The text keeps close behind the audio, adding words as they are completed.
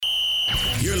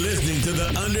You're listening to the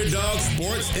Underdog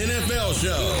Sports NFL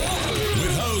Show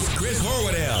with hosts Chris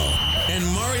Horwedel and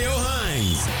Mario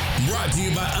Hines. Brought to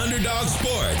you by Underdog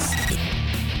Sports.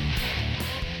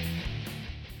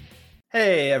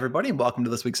 Hey, everybody, and welcome to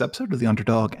this week's episode of the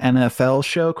Underdog NFL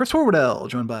Show. Chris Horwedel,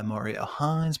 joined by Mario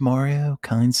Hines. Mario,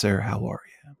 kind sir, how are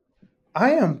you?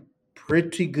 I am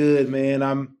pretty good, man.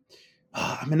 I'm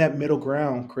in that middle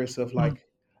ground, Chris, of like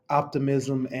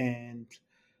optimism and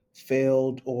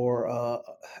failed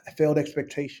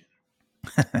expectation.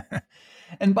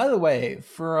 And by the way,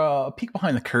 for a peek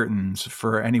behind the curtains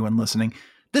for anyone listening,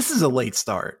 this is a late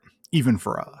start, even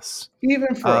for us.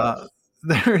 Even for us.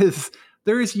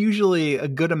 There is usually a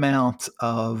good amount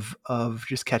of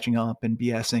just catching up and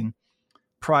BSing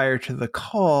prior to the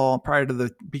call, prior to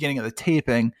the beginning of the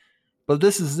taping. But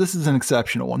this is an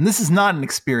exceptional one. This is not an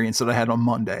experience that I had on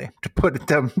Monday,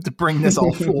 to bring this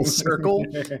all full circle.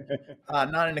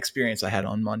 Not an experience I had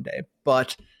on Monday,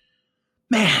 but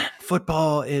man,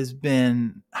 football has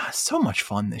been so much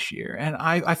fun this year. And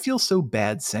I feel so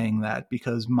bad saying that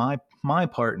because my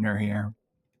partner here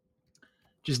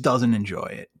just doesn't enjoy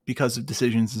it because of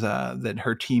decisions that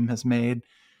her team has made.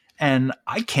 And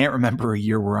I can't remember a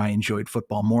year where I enjoyed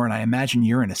football more. And I imagine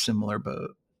you're in a similar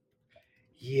boat.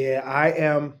 Yeah, I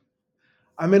am.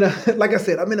 Like I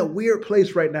said, I'm in a weird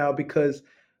place right now because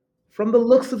from the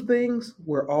looks of things,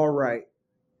 we're all right.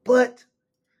 But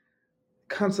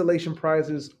consolation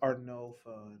prizes are no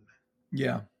fun.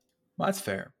 Yeah, well, that's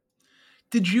fair.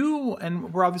 Did you,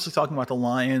 and we're obviously talking about the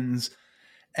Lions,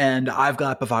 and I've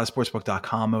got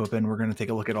bovadasportsbook.com open. We're going to take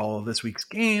a look at all of this week's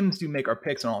games, make our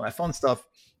picks and all that fun stuff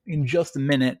in just a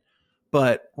minute.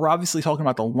 But we're obviously talking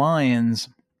about the Lions.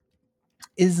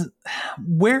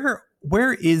 Where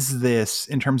is this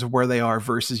in terms of where they are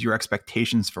versus your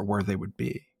expectations for where they would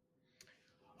be?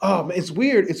 It's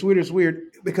weird. It's weird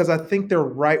because I think they're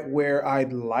right where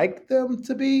I'd like them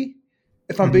to be,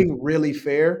 if I'm being really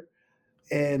fair.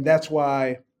 And that's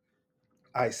why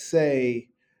I say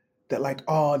that, like,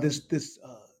 this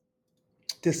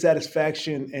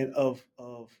dissatisfaction and of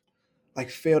like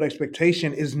failed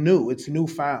expectation is new. It's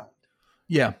newfound.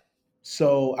 Yeah.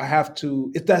 So I have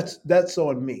to. That's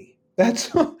on me.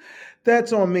 That's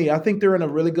on me. I think they're in a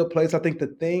really good place. I think the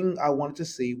thing I wanted to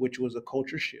see, which was a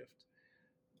culture shift,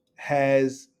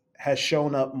 has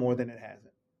shown up more than it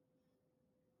hasn't.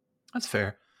 That's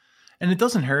fair. And it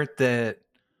doesn't hurt that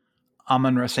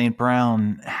Amon-Ra St.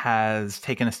 Brown has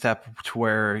taken a step to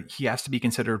where he has to be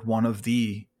considered one of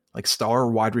the star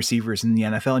wide receivers in the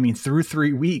NFL. I mean, through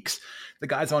 3 weeks, the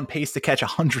guy's on pace to catch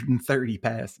 130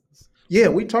 passes. Yeah,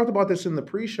 we talked about this in the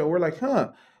pre-show. We're like,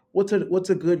 what's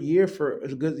a good year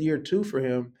two for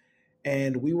him?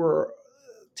 And we were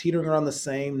teetering around the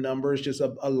same numbers, just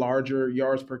a larger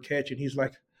yards per catch. And he's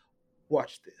like,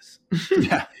 watch this.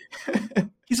 Yeah.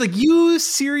 He's like, you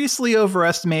seriously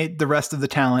overestimate the rest of the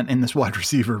talent in this wide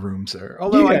receiver room, sir.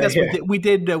 Although I guess we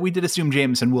did assume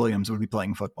Jameson Williams would be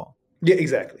playing football. Yeah,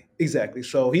 exactly.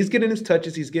 So he's getting his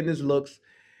touches, he's getting his looks,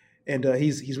 and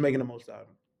he's making the most out of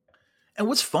them. And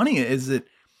what's funny is that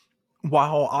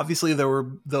while obviously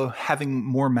having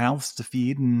more mouths to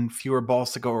feed and fewer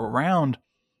balls to go around,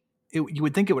 you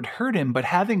would think it would hurt him, but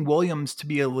having Williams to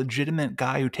be a legitimate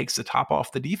guy who takes the top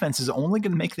off the defense is only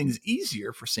going to make things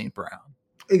easier for St. Brown.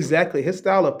 Exactly. His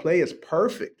style of play is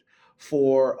perfect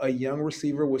for a young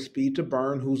receiver with speed to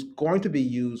burn who's going to be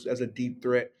used as a deep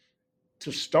threat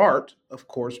to start, of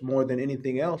course, more than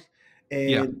anything else.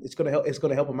 And it's going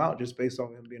to help him out just based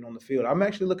on him being on the field. I'm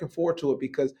actually looking forward to it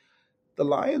because the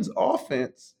Lions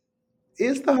offense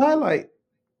is the highlight.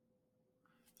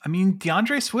 I mean,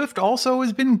 DeAndre Swift also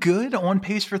has been good, on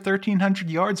pace for 1,300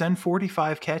 yards and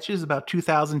 45 catches, about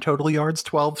 2,000 total yards,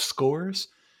 12 scores.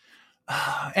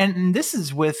 And this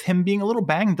is with him being a little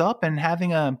banged up and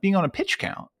being on a pitch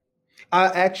count. I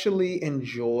actually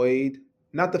enjoyed,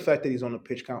 not the fact that he's on a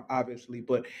pitch count, obviously,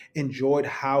 but enjoyed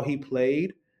how he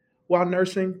played while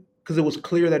nursing, because it was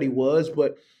clear that he was,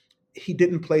 but he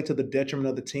didn't play to the detriment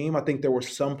of the team. I think there were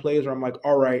some plays where I'm like,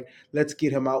 all right, let's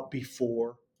get him out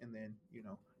before, and then,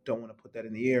 don't want to put that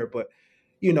in the air. But,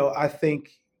 I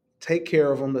think take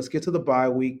care of him. Let's get to the bye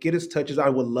week, get his touches. I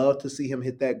would love to see him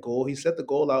hit that goal. He set the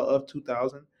goal out of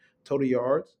 2,000 total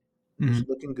yards. It's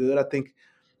looking good.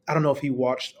 I don't know if he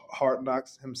watched Hard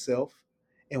Knocks himself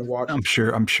and watched. I'm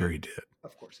sure he did.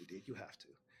 Of course he did. You have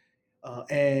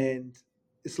to. And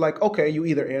it's like, okay, you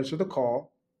either answer the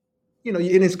call, and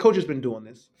his coach has been doing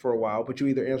this for a while, but you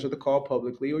either answer the call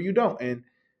publicly or you don't. And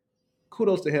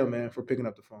kudos to him, man, for picking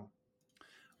up the phone.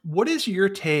 What is your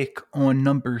take on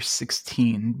number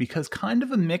 16? Because kind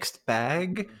of a mixed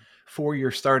bag for your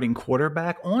starting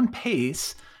quarterback, on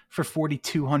pace for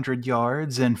 4,200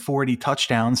 yards and 40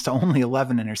 touchdowns to only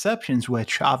 11 interceptions,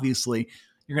 which obviously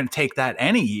you're going to take that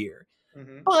any year.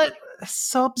 Mm-hmm. But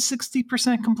sub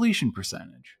 60% completion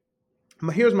percentage.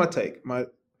 Here's my take.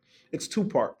 It's two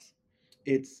parts.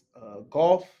 It's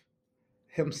Goff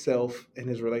himself and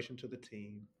his relation to the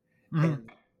team, and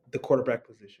the quarterback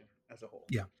position as a whole.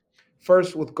 Yeah.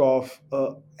 First with Goff,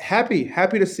 happy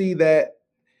to see that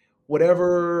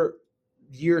whatever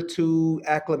year two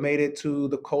acclimated to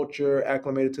the culture,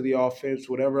 acclimated to the offense,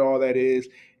 whatever all that is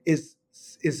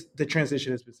the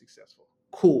transition has been successful.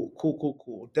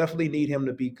 Cool. Definitely need him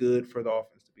to be good for the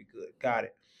offense to be good. Got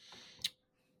it.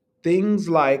 Things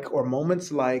like, or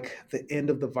moments like the end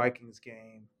of the Vikings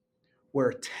game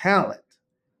where talent,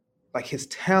 like his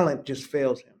talent just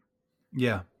fails him.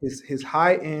 Yeah. His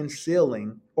high-end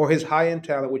ceiling, or his high-end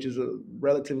talent, which is a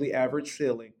relatively average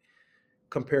ceiling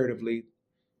comparatively,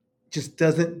 just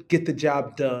doesn't get the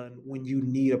job done when you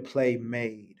need a play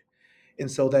made. And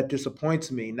so that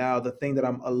disappoints me. Now, the thing that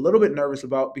I'm a little bit nervous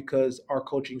about, because our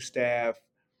coaching staff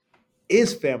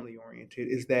is family-oriented,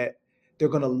 is that they're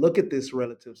going to look at this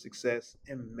relative success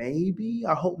and maybe,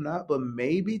 I hope not, but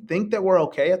maybe think that we're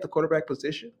okay at the quarterback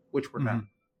position, which we're not.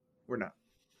 We're not.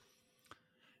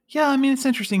 Yeah, I mean, it's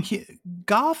interesting.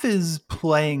 Goff is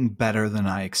playing better than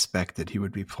I expected he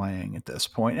would be playing at this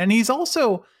point. And he's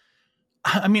also,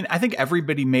 I mean, I think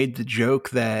everybody made the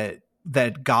joke that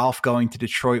Goff going to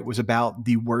Detroit was about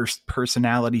the worst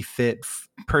personality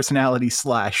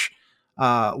slash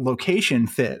location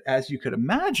fit as you could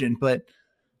imagine. But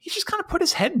he just kind of put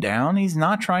his head down. He's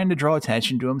not trying to draw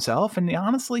attention to himself. And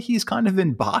honestly, he's kind of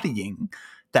embodying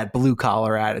that blue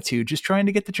collar attitude, just trying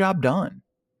to get the job done.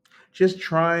 Just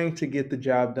trying to get the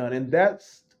job done. And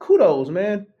that's kudos,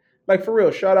 man. Like, for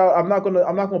real, shout out. I'm not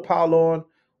gonna pile on.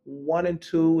 1 and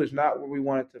 2 is not where we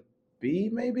want it to be,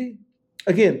 maybe.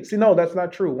 Again, no, that's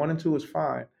not true. 1 and 2 is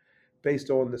fine based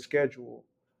on the schedule.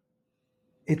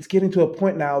 It's getting to a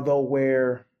point now, though,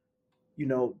 where,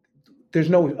 there's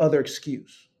no other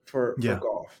excuse for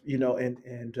Goff,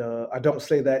 and I don't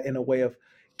say that in a way of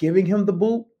giving him the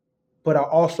boot, but I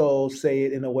also say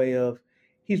it in a way of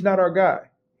he's not our guy.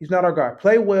 He's not our guy.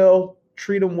 Play well,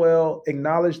 treat him well,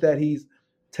 acknowledge that he's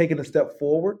taken a step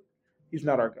forward. He's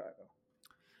not our guy, though.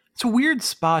 It's a weird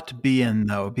spot to be in,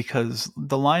 though, because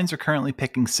the Lions are currently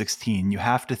picking 16. You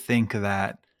have to think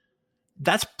that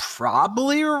that's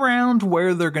probably around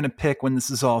where they're going to pick when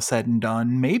this is all said and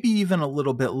done. Maybe even a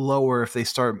little bit lower if they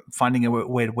start finding a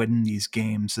way to win these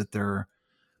games that they're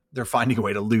finding a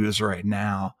way to lose right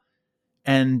now.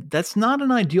 And that's not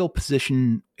an ideal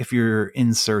position if you're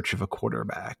in search of a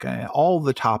quarterback. All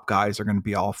the top guys are going to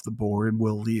be off the board.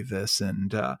 Will Levis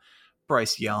and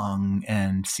Bryce Young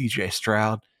and CJ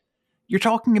Stroud. You're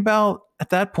talking about,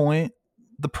 at that point,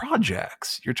 the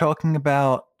projects. You're talking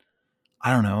about,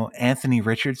 I don't know, Anthony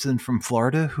Richardson from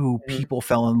Florida, who people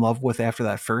fell in love with after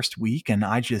that first week. And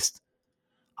I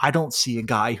don't see a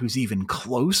guy who's even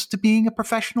close to being a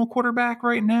professional quarterback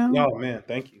right now. Oh, man,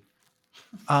 thank you.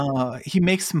 He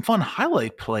makes some fun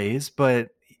highlight plays,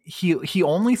 but he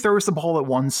only throws the ball at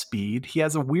one speed. He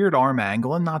has a weird arm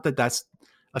angle, and not that that's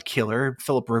a killer.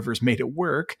 Phillip Rivers made it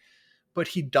work, but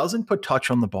he doesn't put touch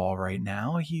on the ball right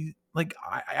now.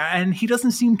 And he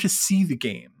doesn't seem to see the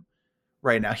game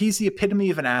right now. He's the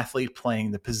epitome of an athlete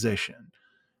playing the position.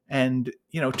 And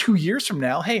 2 years from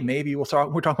now, hey, maybe we're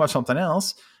talking about something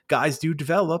else. Guys do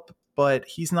develop, but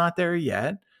he's not there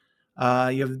yet.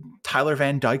 You have Tyler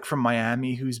Van Dyke from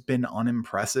Miami, who's been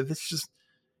unimpressive. It's just,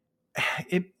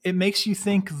 it makes you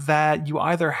think that you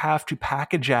either have to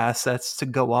package assets to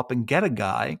go up and get a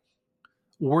guy,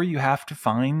 or you have to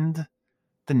find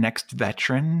the next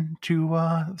veteran to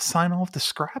sign off the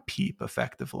scrap heap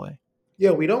effectively.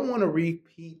 Yeah, we don't want to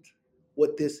repeat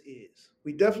what this is.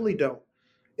 We definitely don't.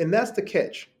 And that's the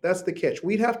catch.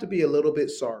 We'd have to be a little bit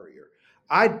sorrier.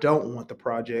 I don't want the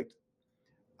project.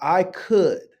 I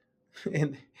could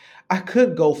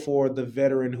go for the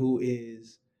veteran who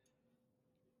is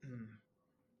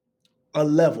a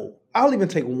level. I'll even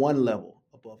take one level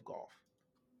above Goff.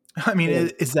 I mean,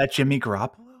 is that Jimmy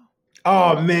Garoppolo?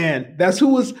 Oh, man, that's who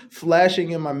was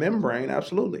flashing in my membrane.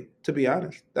 Absolutely. To be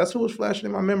honest, that's who was flashing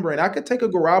in my membrane. I could take a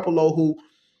Garoppolo who,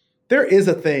 there is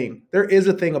a thing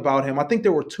about him. I think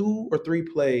there were 2 or 3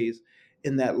 plays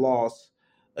in that loss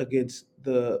against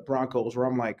the Broncos where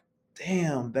I'm like,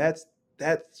 damn, that's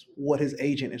what his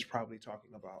agent is probably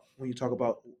talking about when you talk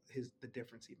about the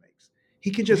difference he makes.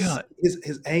 He can just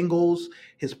his angles,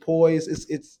 his poise.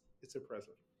 It's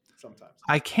impressive sometimes.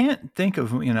 I can't think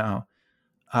of man.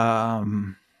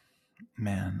 I'm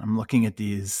looking at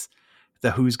the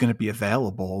who's going to be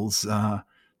availables.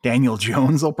 Daniel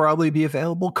Jones will probably be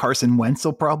available. Carson Wentz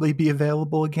will probably be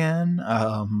available again.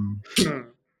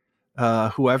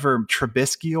 Whoever,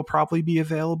 Trubisky will probably be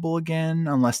available again,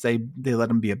 unless they let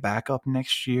him be a backup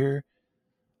next year.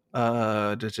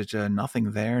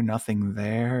 Nothing there, nothing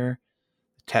there.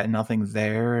 Nothing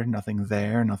there, nothing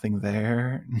there, nothing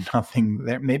there, nothing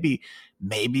there. Maybe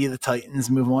the Titans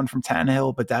move on from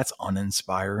Tannehill, but that's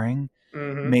uninspiring.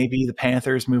 Mm-hmm. Maybe the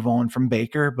Panthers move on from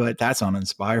Baker, but that's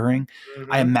uninspiring.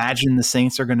 Mm-hmm. I imagine the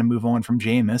Saints are going to move on from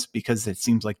Jameis because it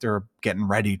seems like they're getting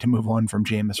ready to move on from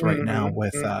Jameis right now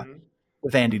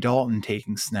with Andy Dalton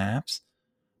taking snaps.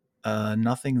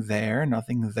 Nothing there,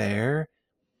 nothing there.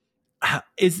 I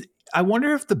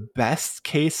wonder if the best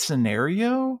case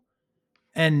scenario,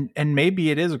 and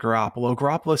maybe it is Garoppolo.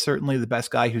 Garoppolo is certainly the best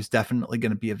guy who's definitely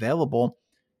going to be available,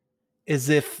 is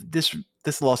if this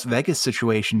Las Vegas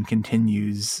situation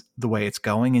continues the way it's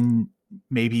going, and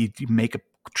maybe you make a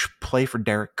play for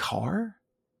Derek Carr.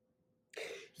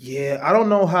 Yeah, I don't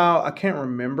know how. I can't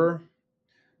remember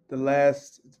the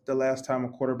last time a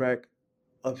quarterback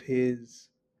of his,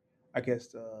 I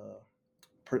guess,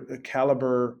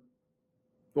 caliber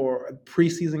or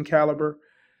preseason caliber,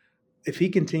 if he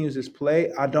continues his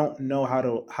play, I don't know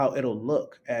how it'll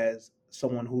look as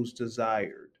someone who's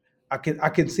desired. I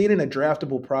can see it in a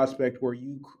draftable prospect where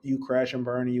you crash and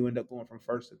burn and you end up going from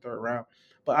first to third round.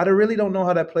 But I really don't know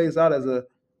how that plays out as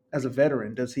a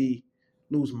veteran. Does he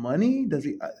lose money?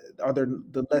 Are there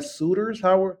the less suitors?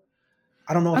 I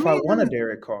don't know if I want a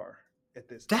Derek Carr at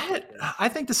this. I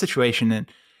think the situation, and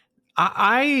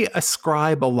I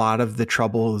ascribe a lot of the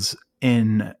troubles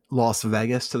in Las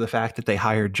Vegas to the fact that they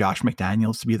hired Josh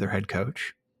McDaniels to be their head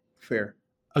coach. Fair.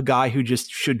 A guy who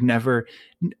just should never,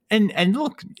 and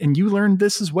look, and you learned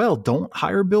this as well. Don't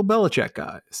hire Bill Belichick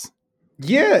guys.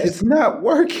 Yeah, it's not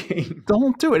working.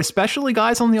 Don't do it, especially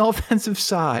guys on the offensive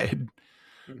side.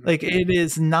 Mm-hmm. Like, it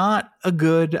is not a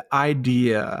good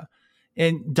idea.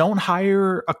 And don't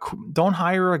hire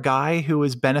a guy who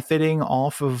is benefiting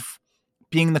off of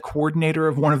being the coordinator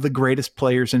of one of the greatest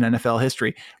players in NFL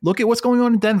history. Look at what's going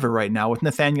on in Denver right now with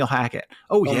Nathaniel Hackett.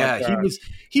 Oh yeah,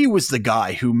 he was the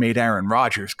guy who made Aaron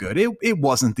Rodgers good. It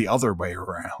wasn't the other way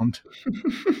around.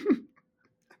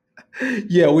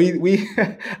 Yeah, we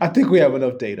I think we have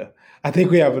enough data.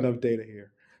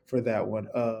 Here for that one.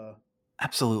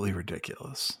 Absolutely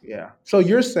ridiculous. Yeah. So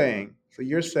you're saying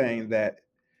that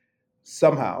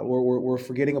somehow we're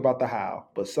forgetting about the how,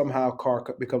 but somehow Carr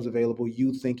becomes available.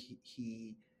 You think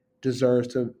he deserves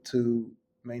to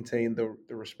maintain the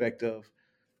respect of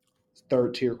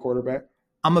third tier quarterback?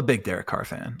 I'm a big Derek Carr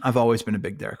fan. I've always been a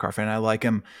big Derek Carr fan. I like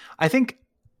him. I think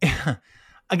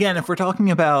again, if we're talking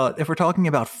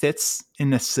about fits in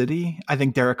the city, I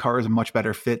think Derek Carr is a much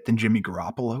better fit than Jimmy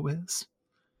Garoppolo is.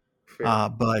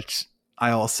 But I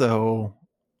also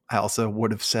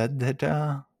would have said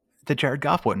that Jared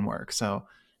Goff wouldn't work. So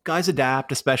guys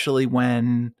adapt, especially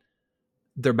when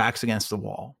their back's against the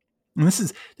wall. And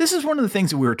this is one of the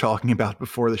things that we were talking about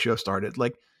before the show started.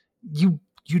 Like, you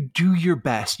do your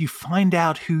best. You find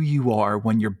out who you are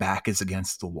when your back is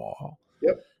against the wall.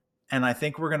 Yep. And I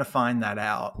think we're going to find that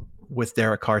out with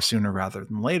Derek Carr sooner rather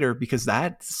than later, because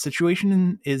that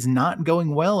situation is not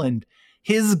going well. And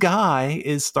his guy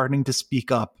is starting to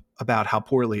speak up about how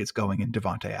poorly it's going in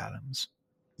Devontae Adams.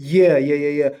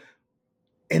 Yeah.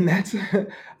 And that's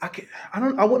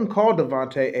I wouldn't call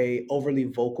Devontae a overly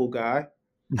vocal guy.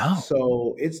 No.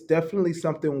 So it's definitely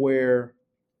something where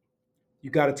you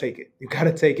got to take it. You got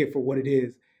to take it for what it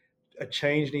is. A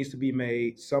change needs to be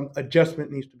made. Some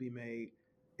adjustment needs to be made,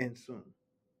 and soon.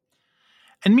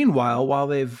 And meanwhile, while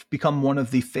they've become one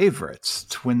of the favorites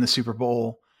to win the Super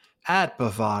Bowl at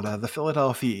Bovada, the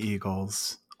Philadelphia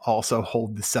Eagles also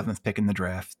hold the 7th pick in the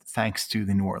draft, thanks to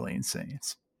the New Orleans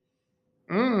Saints.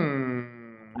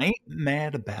 I ain't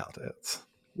mad about it.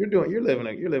 You're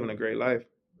living a great life.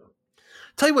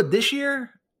 Tell you what, this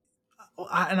year,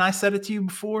 and I said it to you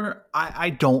before, I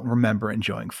don't remember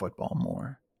enjoying football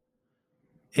more.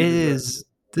 This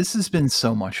has been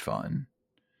so much fun.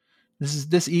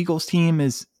 This Eagles team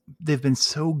they've been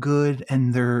so good,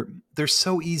 and they're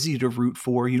so easy to root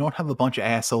for. You don't have a bunch of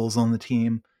assholes on the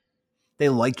team. They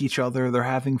like each other. They're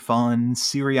having fun.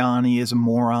 Sirianni is a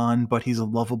moron, but he's a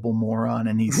lovable moron,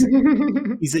 and he's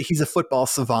a football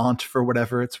savant for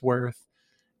whatever it's worth.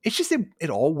 It's just it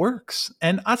all works.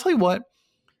 And I'll tell you what,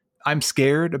 I'm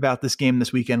scared about this game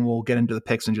this weekend. We'll get into the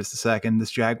picks in just a second.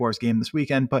 This Jaguars game this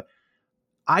weekend, but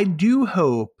I do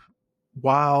hope,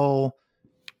 while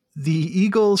the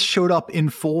Eagles showed up in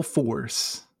full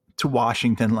force to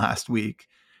Washington last week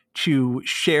to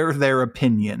share their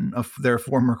opinion of their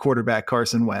former quarterback,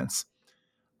 Carson Wentz,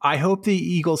 I hope the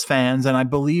Eagles fans, and I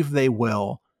believe they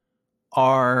will,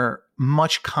 are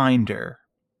much kinder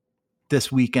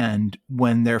this weekend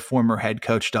when their former head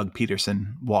coach, Doug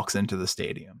Peterson, walks into the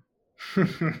stadium.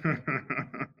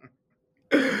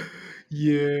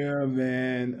 Yeah,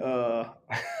 man.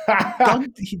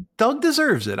 Doug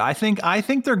deserves it. I think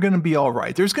they're going to be all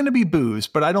right. There's going to be boos,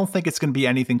 but I don't think it's going to be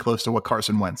anything close to what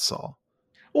Carson Wentz saw.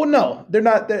 Well, no, they're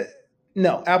not.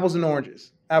 No, apples and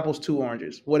oranges. Apples to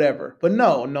oranges, whatever. But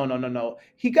no.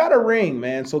 He got a ring,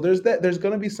 man. So there's that. There's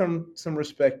going to be some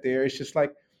respect there. It's just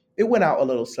like it went out a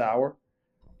little sour.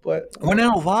 But it went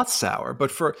out a lot sour, but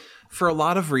for a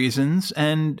lot of reasons.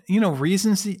 And,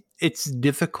 reasons it's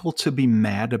difficult to be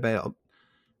mad about.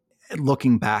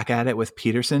 Looking back at it with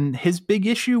Peterson, his big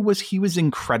issue was he was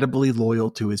incredibly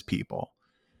loyal to his people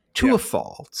to a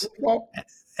fault. Well,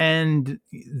 and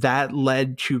that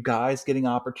led to guys getting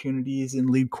opportunities in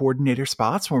lead coordinator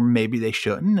spots where maybe they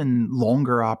shouldn't, and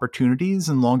longer opportunities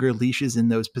and longer leashes in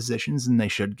those positions than they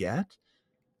should get.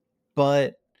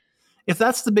 But if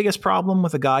that's the biggest problem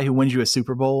with a guy who wins you a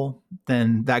Super Bowl,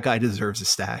 then that guy deserves a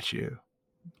statue.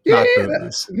 Yeah,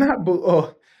 not boo.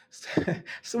 Oh,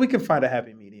 so we can find a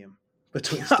happy medium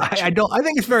between. I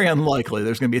think it's very unlikely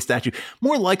there's going to be a statue.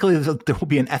 More likely there will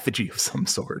be an effigy of some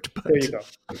sort. But there you go.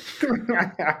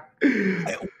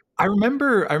 I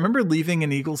remember leaving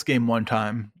an Eagles game one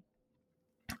time,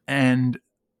 and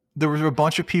there was a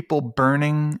bunch of people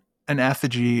burning an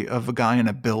effigy of a guy in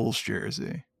a Bills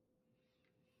jersey.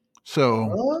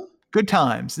 So good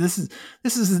times. This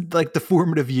is like the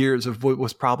formative years of what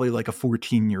was probably like a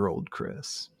 14-year-old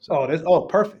Chris. So.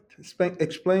 Perfect.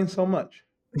 Explain so much.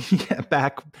 Yeah,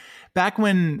 back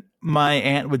when my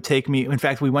aunt would take me. In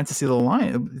fact, we went to see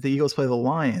the Eagles play the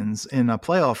Lions in a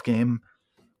playoff game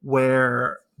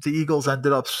where the Eagles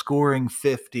ended up scoring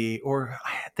 50, or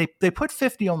they put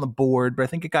 50 on the board, but I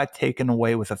think it got taken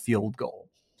away with a field goal.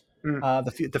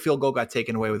 The field goal got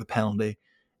taken away with a penalty,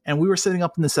 and we were sitting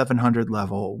up in the 700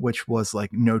 level, which was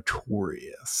like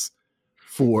notorious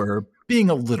for being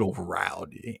a little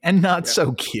rowdy and not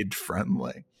so kid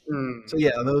friendly. So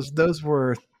yeah,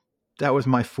 that was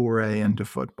my foray into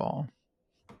football.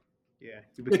 Yeah,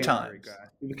 you became a great guy.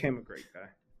 You became a great guy.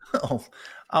 Oh,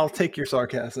 I'll take your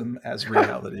sarcasm as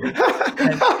reality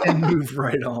and move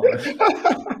right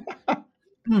on.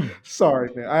 Sorry,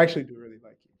 man. I actually do really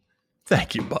like you.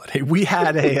 Thank you, buddy. We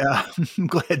had I'm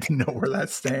glad to know where that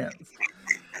stands.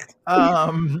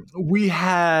 We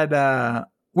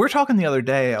were talking the other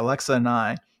day, Alexa and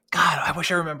I. God, I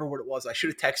wish I remember what it was. I should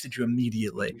have texted you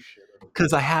immediately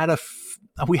because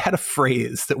we had a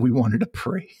phrase that we wanted to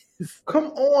praise. Come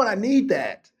on, I need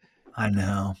that. I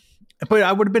know, but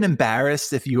I would have been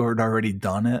embarrassed if you had already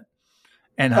done it.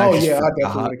 And I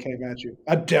definitely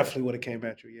would have came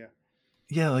at you. Yeah.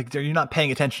 Yeah, like you're not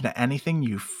paying attention to anything,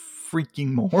 you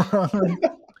freaking moron.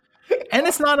 And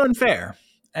it's not unfair.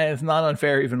 And it's not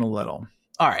unfair even a little.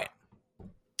 All right,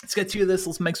 let's get to this.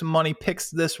 Let's make some money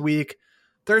picks this week.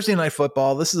 Thursday Night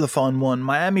Football. This is a fun one.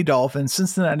 Miami Dolphins,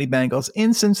 Cincinnati Bengals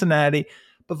in Cincinnati.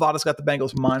 Bovada's got the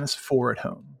Bengals -4 at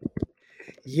home.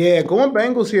 Yeah, going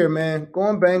Bengals here, man.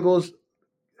 Going Bengals.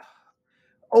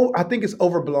 Oh, I think it's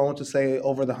overblown to say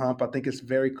over the hump. I think it's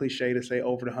very cliche to say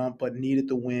over the hump, but needed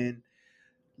the win.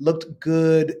 Looked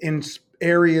good in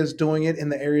areas, doing it in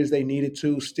the areas they needed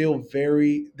to. Still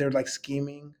they're like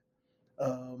scheming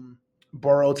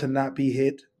Burrow to not be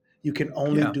hit. You can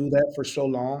only do that for so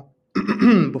long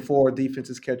before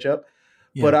defenses catch up.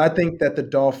 Yeah. But I think that the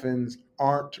Dolphins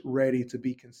aren't ready to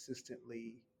be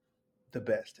consistently the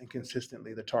best and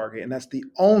consistently the target. And that's the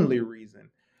only reason,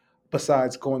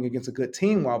 besides going against a good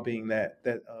team while being that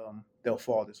they'll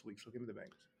fall this week. So give me the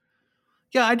Bengals.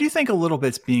 Yeah, I do think a little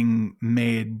bit's being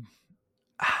made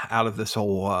out of this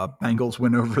whole Bengals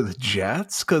win over the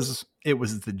Jets because it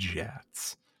was the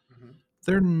Jets. Mm-hmm.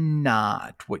 They're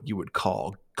not what you would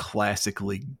call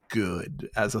classically good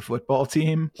as a football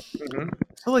team. Mm-hmm.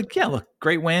 So look,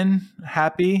 great win.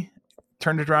 Happy.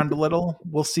 Turned it around a little.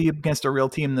 We'll see against a real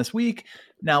team this week.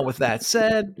 Now, with that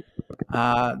said,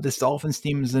 this Dolphins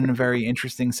team is in a very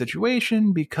interesting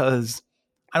situation because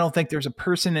I don't think there's a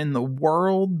person in the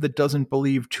world that doesn't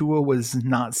believe Tua was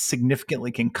not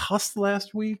significantly concussed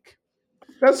last week.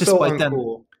 That's despite so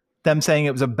uncool. Them saying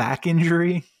it was a back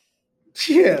injury.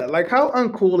 Yeah, like how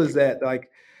uncool is that? Like,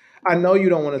 I know you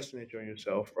don't want to snitch on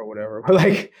yourself or whatever, but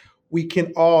like we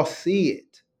can all see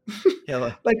it. Yeah,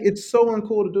 like it's so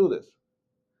uncool to do this.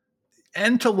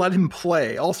 And to let him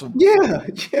play also. Yeah,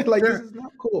 like this is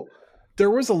not cool. There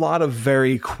was a lot of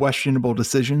very questionable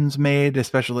decisions made,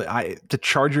 especially the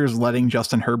Chargers letting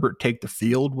Justin Herbert take the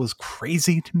field was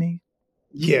crazy to me.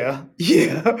 Yeah,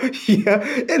 yeah, yeah.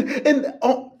 And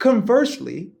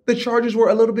conversely, the Chargers were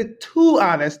a little bit too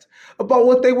honest about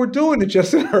what they were doing to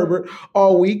Justin Herbert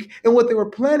all week and what they were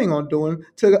planning on doing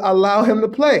to allow him to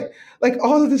play. Like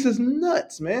all of this is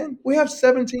nuts, man. We have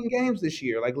 17 games this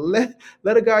year. Like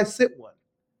let a guy sit one.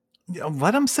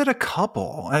 Let him sit a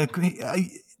couple.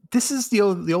 This is the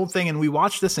old thing, and we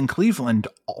watched this in Cleveland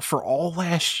for all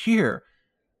last year.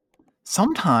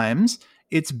 Sometimes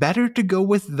it's better to go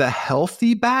with the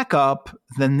healthy backup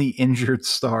than the injured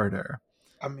starter.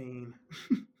 I mean,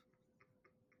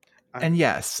 and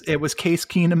yes, it was Case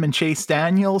Keenum and Chase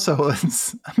Daniel, so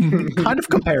it's kind of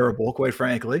comparable, quite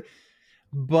frankly.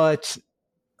 But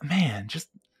man, just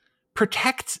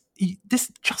protect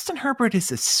this. Justin Herbert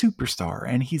is a superstar,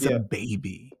 and he's a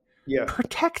baby. Yeah,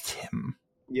 protect him.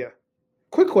 Yeah.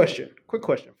 Quick question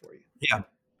for you. Yeah.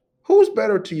 Who's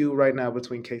better to you right now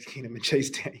between Case Keenum and Chase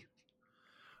Daniel?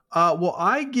 Well,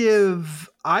 I give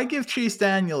Chase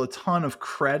Daniel a ton of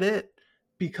credit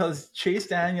because Chase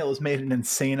Daniel has made an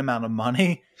insane amount of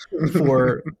money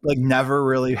for like never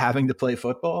really having to play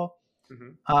football. Mm-hmm.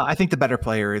 I think the better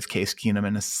player is Case Keenum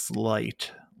in a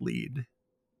slight lead.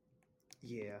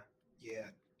 Yeah.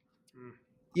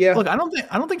 Yeah. Look, I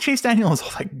don't think Chase Daniel is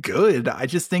all that good. I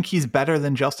just think he's better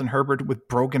than Justin Herbert with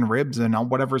broken ribs and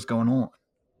whatever's going on.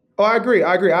 Oh, I agree.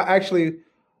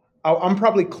 I'm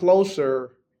probably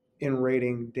closer in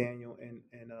rating Daniel and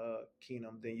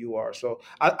Keenum than you are. So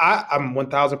I'm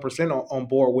 1,000% on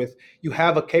board with you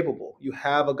have a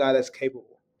guy that's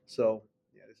capable. So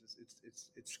yeah,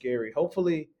 it's scary.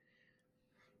 Hopefully,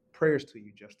 prayers to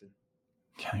you, Justin.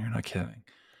 Yeah, you're not kidding.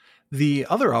 The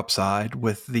other upside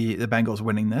with the Bengals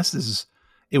winning this is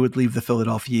it would leave the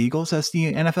Philadelphia Eagles as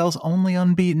the NFL's only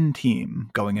unbeaten team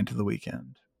going into the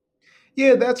weekend.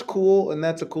 Yeah, that's cool, and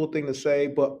that's a cool thing to say,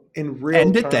 but in real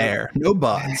End terms, it there. No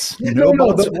buts. No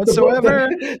buts whatsoever.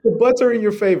 The buts are in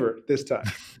your favor this time.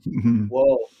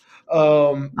 Whoa.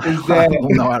 Is that, I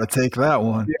don't know how to take that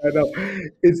one. Yeah, I know.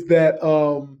 It's that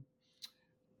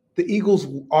the Eagles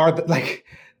are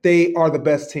they are the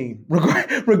best team,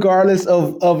 regardless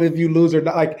of if you lose or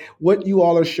not. Like what you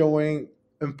all are showing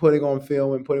and putting on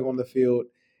film and putting on the field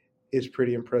is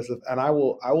pretty impressive. And I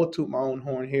will toot my own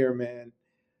horn here, man.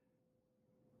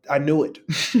 I knew it.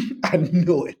 I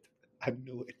knew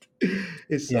it.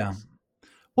 It sucks. Yeah.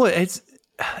 Well, it's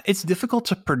difficult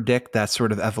to predict that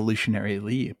sort of evolutionary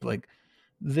leap. Like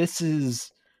this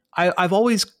is, I've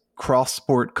always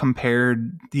cross-sport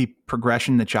compared the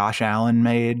progression that Josh Allen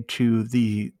made to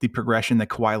the progression that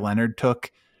Kawhi Leonard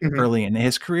took early in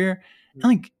his career.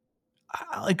 And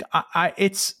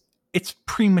it's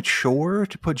premature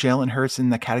to put Jalen Hurts in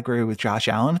the category with Josh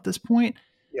Allen at this point.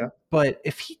 Yeah. But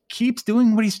if he keeps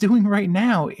doing what he's doing right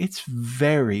now, it's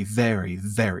very, very,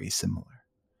 very similar.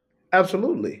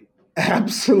 Absolutely.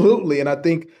 And I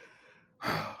think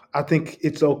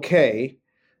it's okay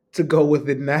to go with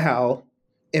it now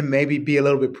and maybe be a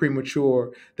little bit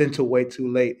premature than to wait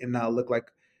too late and now look like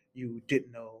you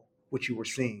didn't know what you were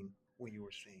seeing when you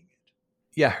were seeing it.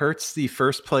 Yeah, Hurts the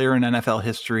first player in NFL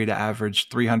history to average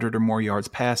 300 or more yards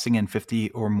passing and 50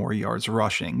 or more yards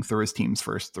rushing through his team's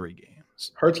first 3 games.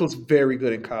 Hurts was very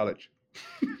good in college.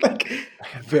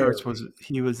 Hurts was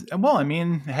he was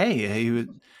in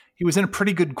a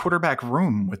pretty good quarterback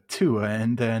room with Tua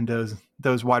and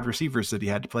those wide receivers that he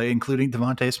had to play, including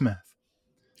Devontae Smith.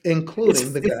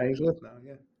 Including the guy he's with now,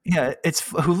 yeah. Yeah,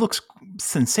 who looks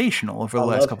sensational over the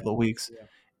last couple of weeks. Yeah.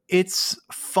 It's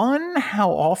fun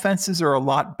how offenses are a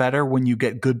lot better when you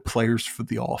get good players for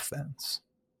the offense.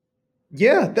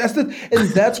 Yeah, that's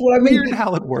what I mean. Weird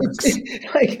how it works.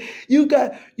 Like you've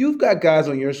got guys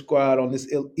on your squad on this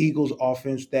Eagles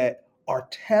offense that are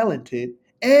talented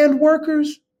and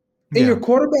workers, and your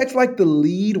quarterback's like the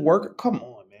lead worker. Come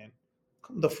on, man.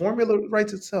 The formula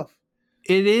writes itself.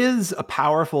 It is a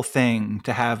powerful thing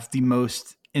to have the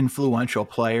most influential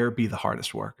player be the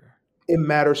hardest worker. It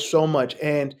matters so much,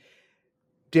 and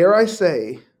dare I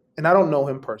say, and I don't know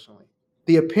him personally,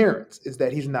 the appearance is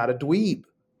that he's not a dweeb.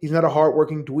 He's not a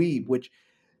hardworking dweeb, which,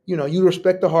 you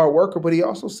respect the hard worker, but he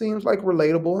also seems like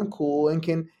relatable and cool and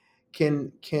can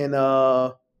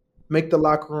make the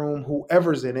locker room,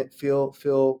 whoever's in it,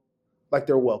 feel like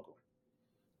they're welcome.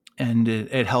 And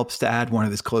it helps to add one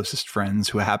of his closest friends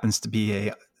who happens to be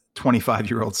a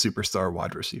 25-year-old superstar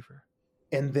wide receiver.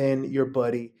 And then your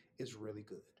buddy is really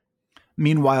good.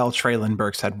 Meanwhile, Treylon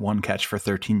Burks had 1 catch for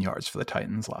 13 yards for the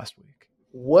Titans last week.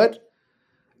 What?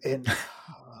 And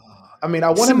I mean, I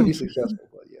want him to be successful,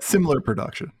 but yeah. Similar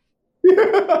production.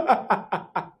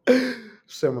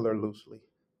 Similar loosely.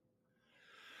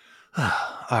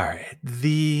 All right.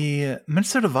 The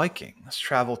Minnesota Vikings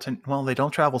they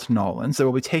don't travel to New Orleans. They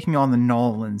will be taking on the New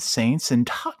Orleans Saints in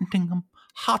Tottenham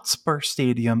Hotspur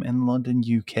Stadium in London,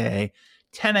 UK,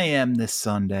 10 a.m. this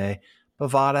Sunday.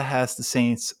 Bovada has the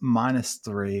Saints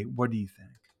 -3. What do you think?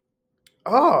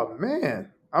 Oh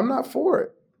man, I'm not for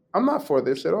it. I'm not for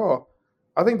this at all.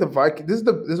 I think the Vikings. This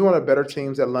is one of the better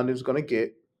teams that London's going to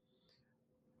get.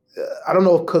 I don't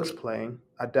know if Cook's playing.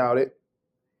 I doubt it.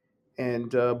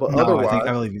 And but No, I otherwise,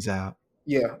 believe he's out.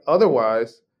 yeah.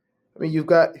 Otherwise, I mean, you've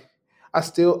got. I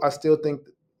still think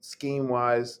scheme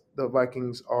wise, the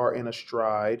Vikings are in a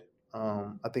stride.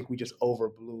 I think we just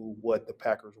overblew what the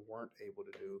Packers weren't able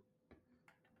to do.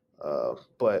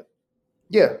 But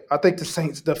yeah, I think the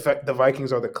Saints, the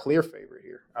Vikings are the clear favorite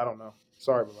here. I don't know.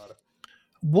 Sorry, Bavada.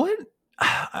 What?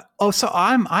 Oh, so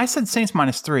I said Saints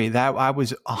 -3. That I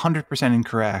was 100%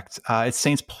 incorrect. It's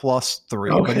Saints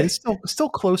 +3, but it's still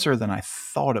closer than I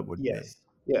thought it would be.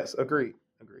 Yes, agreed.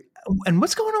 And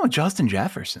what's going on with Justin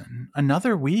Jefferson?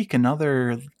 Another week,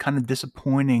 another kind of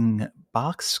disappointing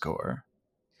box score.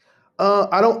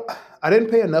 I didn't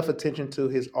pay enough attention to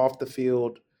his off the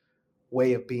field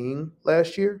way of being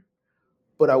last year,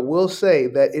 but I will say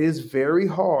that it is very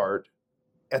hard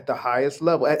at the highest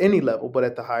level, at any level, but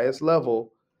at the highest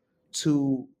level,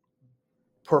 to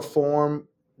perform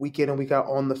week in and week out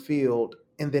on the field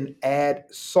and then add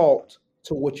salt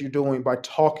to what you're doing by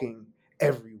talking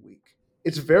every week.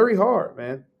 It's very hard,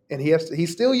 man. And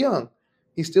he's still young.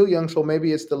 He's still young, so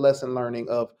maybe it's the lesson learning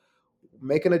of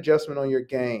make an adjustment on your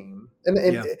game. And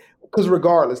because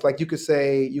regardless, like you could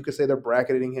say they're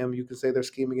bracketing him, you could say they're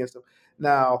scheming against him.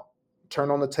 Now,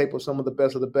 turn on the tape of some of the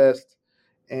best,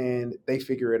 and they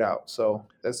figure it out. So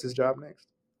that's his job next.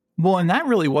 Well, and that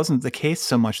really wasn't the case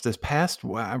so much this past,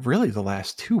 really the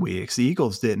last 2 weeks. The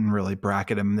Eagles didn't really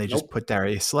bracket him. They just put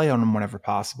Darius Slay on him whenever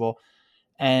possible.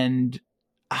 And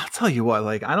I'll tell you what,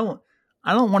 like I don't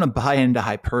want to buy into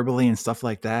hyperbole and stuff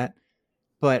like that,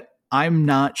 but I'm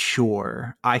not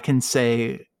sure I can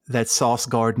say that Sauce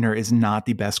Gardner is not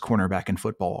the best cornerback in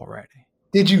football already.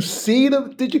 Did you see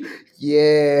them? Did you?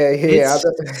 Yeah.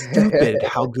 It's stupid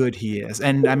how good he is.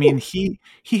 And I mean, he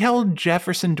held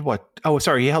Jefferson to what? Oh,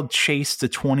 sorry. He held Chase to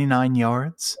 29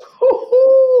 yards.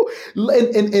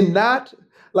 And not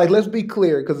like, let's be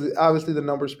clear, because obviously the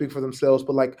numbers speak for themselves,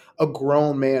 but like a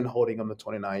grown man holding him to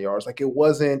 29 yards. Like it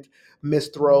wasn't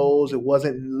missed throws. It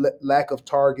wasn't lack of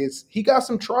targets. He got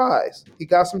some tries.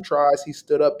 He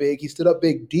stood up big. He stood up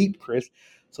big deep, Chris.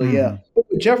 So yeah. But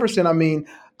with Jefferson, I mean,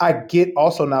 I get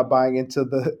also not buying into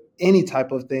any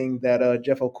type of thing that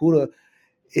Jeff Okudah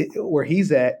where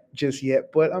he's at just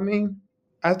yet. But I mean,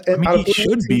 he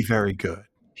should be very good.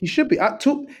 He should be. I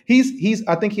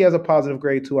think he has a positive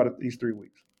grade 2 out of these 3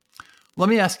 weeks. Let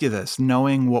me ask you this: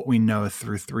 knowing what we know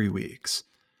through 3 weeks,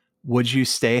 would you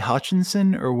stay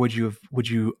Hutchinson or would you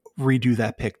redo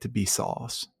that pick to be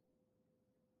Sauce?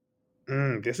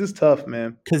 This is tough,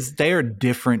 man. Because they are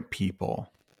different people.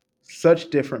 Such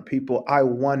different people. I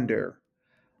wonder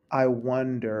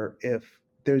if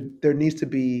there needs to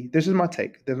be. This is my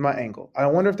take. This is my angle. I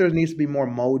wonder if there needs to be more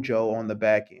mojo on the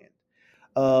back end.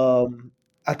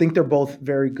 I think they're both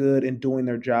very good in doing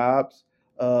their jobs.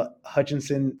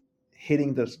 Hutchinson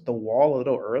hitting the wall a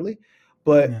little early,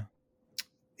 but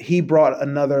he brought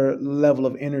another level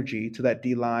of energy to that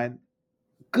D-line.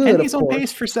 Good, and he's on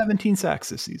pace for 17 sacks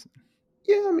this season.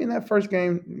 Yeah, I mean, that first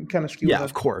game kind of skewed. Yeah,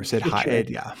 of course. It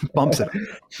bumps it up.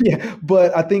 Yeah,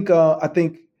 but I think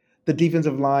the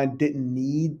defensive line didn't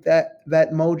need that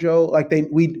mojo. Like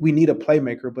we need a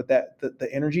playmaker, but the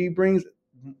energy he brings,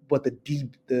 what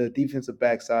the defensive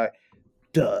backside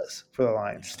does for the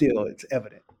Lions, still it's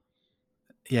evident.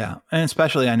 Yeah, and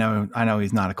especially I know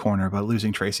he's not a corner, but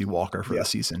losing Tracy Walker for the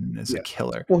season is a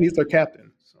killer. Well, he's their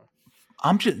captain. So.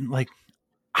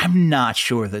 I'm not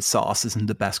sure that Sauce isn't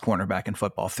the best cornerback in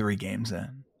football 3 games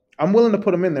in. I'm willing to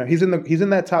put him in there. He's in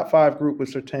that top 5 group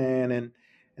with Surtain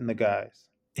and the guys.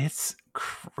 It's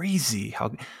crazy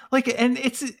how and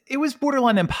it was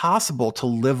borderline impossible to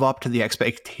live up to the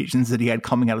expectations that he had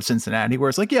coming out of Cincinnati, where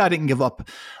it's like, yeah, I didn't give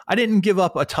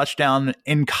up a touchdown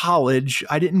in college.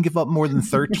 I didn't give up more than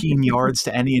 13 yards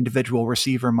to any individual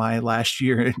receiver my last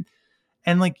year.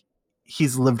 And like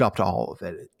he's lived up to all of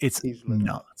it. It's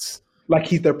nuts. Like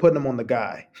they're putting him on the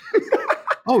guy.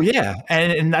 Oh yeah.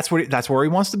 And that's where he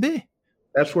wants to be.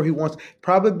 That's where he wants.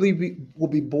 Probably will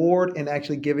be bored and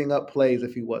actually giving up plays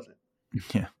if he wasn't.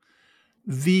 Yeah.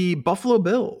 The Buffalo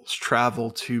Bills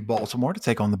travel to Baltimore to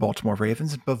take on the Baltimore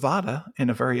Ravens. Bovada, in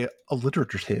a very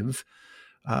alliterative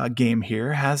game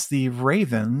here, has the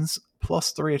Ravens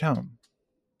 +3 at home.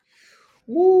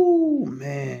 Ooh,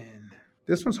 man.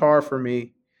 This one's hard for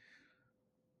me.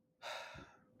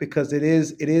 because it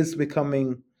is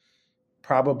becoming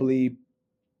probably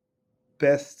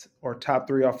best or top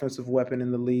 3 offensive weapon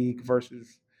in the league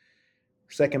versus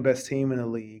second best team in the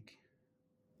league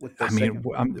with the I mean,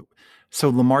 second. so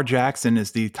Lamar Jackson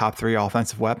is the top 3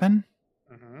 offensive weapon.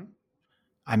 Mm-hmm.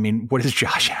 I mean, what is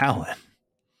Josh Allen?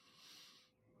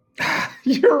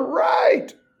 You're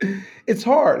right. It's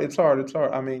hard.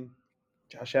 I mean,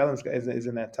 Josh Allen is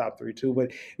in that top 3 too,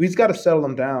 but we just got to settle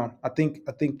them down. I think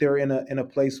they're in a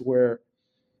place where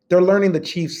they're learning the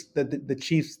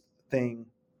Chiefs thing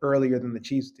earlier than the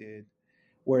Chiefs did,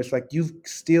 where it's like you've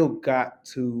still got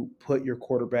to put your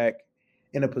quarterback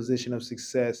in a position of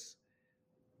success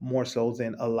more so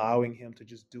than allowing him to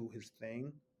just do his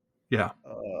thing. Yeah.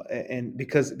 And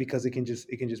because it can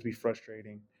just be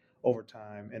frustrating over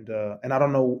time. And I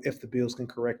don't know if the Bills can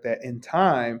correct that in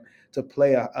time to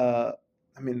play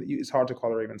I mean, it's hard to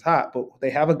call the Ravens hot, but they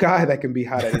have a guy that can be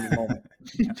hot at any moment.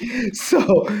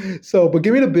 But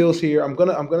give me the Bills here. I'm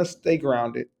gonna stay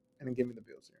grounded and then give me the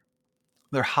Bills here.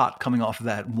 They're hot coming off of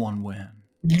that one win.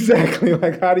 Exactly.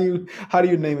 Like how do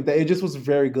you name it? That it just was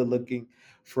very good looking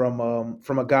from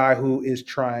a guy who is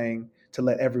trying to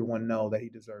let everyone know that he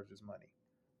deserves his money.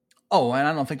 Oh, and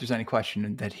I don't think there's any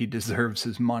question that he deserves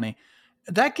his money.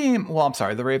 That game, well, I'm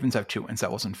sorry, the Ravens have 2 wins.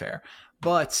 That wasn't fair.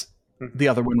 But the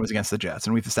other win was against the Jets,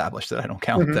 and we've established that I don't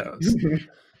count those.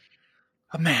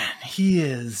 But man,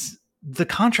 the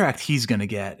contract he's going to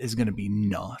get is going to be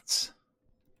nuts.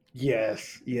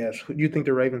 Yes. Do you think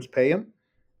the Ravens pay him?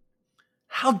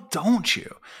 How don't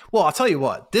you? Well, I'll tell you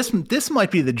what, this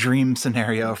might be the dream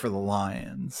scenario for the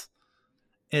Lions,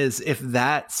 is if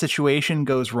that situation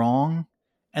goes wrong,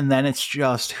 and then it's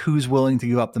just who's willing to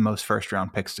give up the most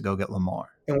first-round picks to go get Lamar.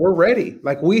 And we're ready.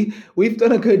 Like we've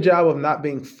done a good job of not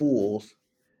being fools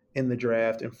in the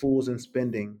draft and fools in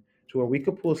spending to where we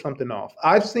could pull something off.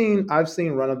 I've seen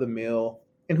run-of-the-mill,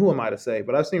 and who am I to say,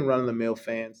 but I've seen run-of-the-mill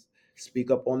fans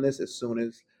speak up on this as soon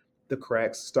as the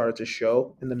cracks started to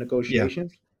show in the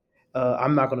negotiations. Yeah.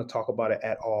 I'm not going to talk about it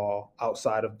at all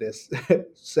outside of this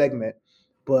segment,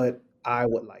 but I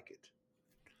would like it.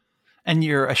 And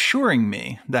you're assuring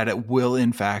me that it will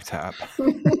in fact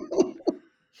happen.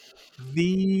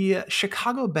 The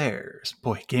Chicago Bears,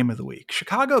 boy, game of the week.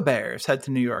 Chicago Bears head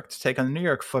to New York to take on the New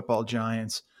York Football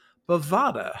Giants.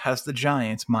 Bovada has the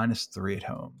Giants -3 at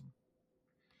home.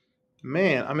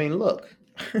 Man, I mean, look.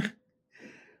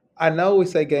 I know we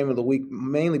say game of the week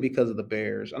mainly because of the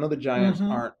Bears. I know the Giants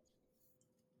aren't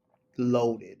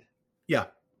loaded. Yeah.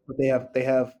 But they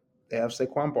have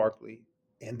Saquon Barkley,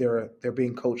 and they're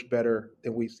being coached better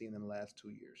than we've seen in the last 2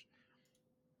 years.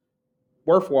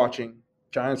 Worth watching.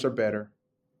 Giants are better.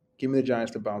 Give me the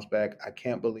Giants to bounce back. I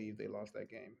can't believe they lost that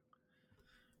game.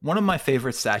 One of my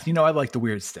favorite stats, I like the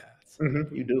weird stats.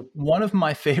 Mm-hmm, you do. One of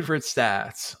my favorite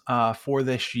stats for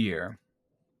this year,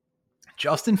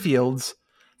 Justin Fields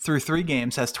through 3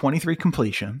 games has 23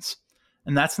 completions,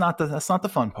 and that's not the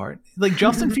fun part. Like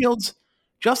Justin Fields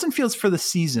for the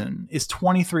season is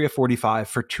 23 of 45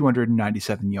 for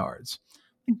 297 yards.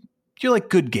 You're like,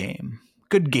 good game.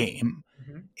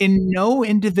 Mm-hmm. In no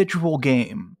individual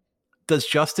game does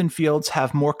Justin Fields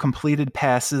have more completed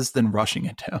passes than rushing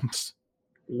attempts.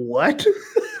 What?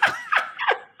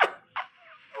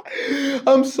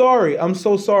 I'm sorry. I'm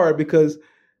so sorry because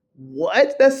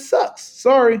what? That sucks.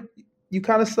 Sorry. You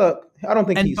kind of suck. I don't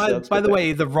think he sucks. By the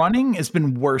way, the running has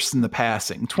been worse than the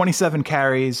passing. 27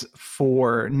 carries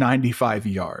for 95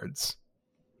 yards.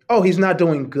 Oh, he's not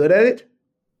doing good at it?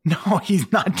 No,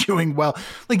 he's not doing well.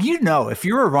 Like, if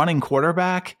you're a running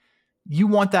quarterback, you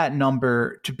want that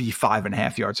number to be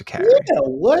 5.5 yards a carry. Yeah,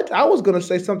 what? I was going to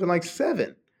say something like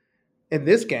 7 in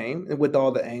this game with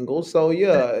all the angles. So,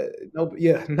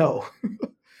 no.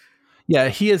 Yeah,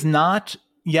 he has not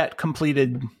yet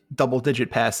completed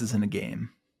double-digit passes in a game.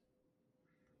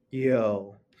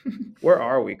 Yo, where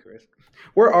are we, Chris?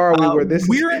 Where are we?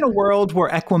 We're in a world where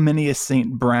Equiminius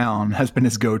St. Brown has been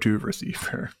his go-to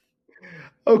receiver.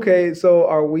 Okay, so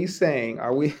are we caveating?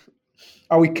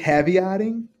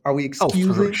 Are we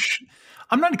excusing?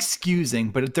 I'm not excusing,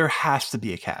 but there has to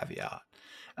be a caveat.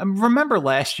 Remember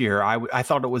last year, I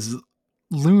thought it was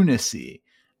lunacy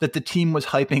that the team was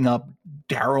hyping up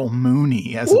Darryl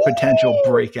Mooney as a potential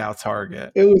breakout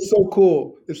target. It was so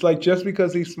cool. It's like just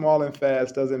because he's small and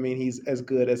fast doesn't mean he's as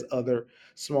good as other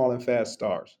small and fast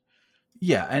stars.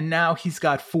 Yeah, and now he's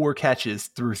got 4 catches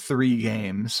through 3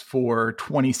 games for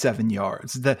 27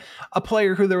 yards. A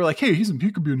player who they were like, hey,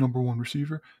 he could be a number 1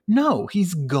 receiver. No,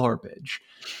 he's garbage.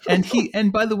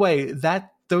 And by the way,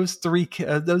 those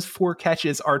 4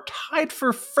 catches are tied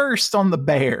for first on the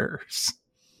Bears.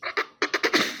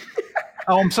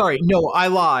 Oh, I'm sorry. No, I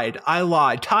lied.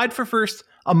 Tied for first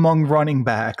among running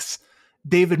backs,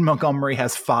 David Montgomery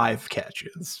has 5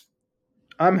 catches.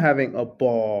 I'm having a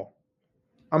ball.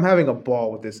 I'm having a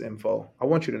ball with this info. I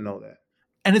want you to know that.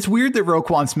 And it's weird that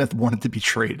Roquan Smith wanted to be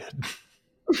traded.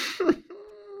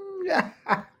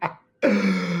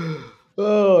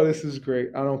 Oh, this is great.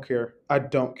 I don't care. I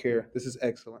don't care. This is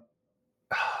excellent.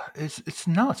 It's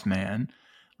nuts, man.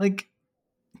 Like,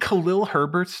 Khalil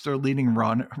Herbert's their leading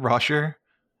rusher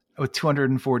with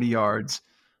 240 yards.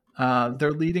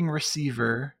 Their leading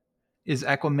receiver is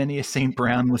Equimania St.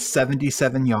 Brown with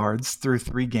 77 yards through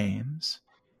 3 games.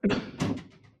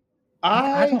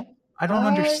 I don't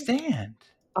understand.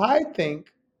 I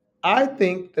think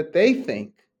that they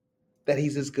think that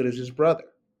he's as good as his brother.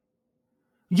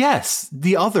 Yes,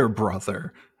 the other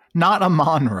brother, not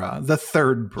Amon-Ra, the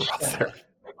third brother.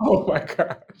 Oh my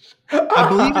gosh!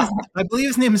 I believe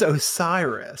his name is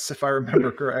Osiris, if I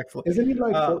remember correctly. Isn't he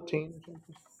like 14 or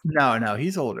something? No,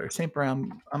 he's older. St.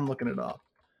 Brown. I'm looking it up.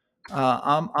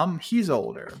 He's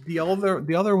older. The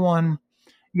other one.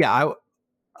 Yeah,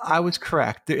 I was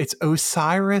correct. It's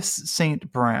Osiris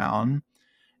St. Brown,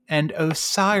 and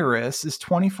Osiris is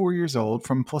 24 years old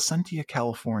from Placentia,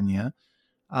 California.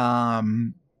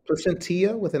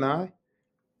 Placentia with an I?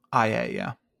 IA,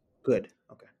 yeah. Good.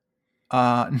 Okay.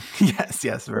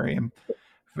 Yes, very,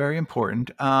 very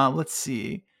important. Let's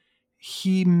see.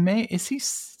 Is he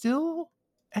still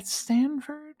at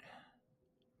Stanford?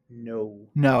 No,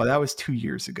 that was 2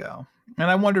 years ago. And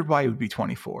I wondered why he would be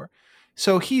 24.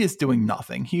 So he is doing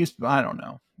nothing. He's, I don't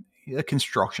know, a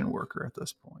construction worker at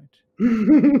this point.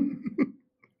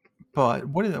 But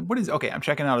what is okay? I'm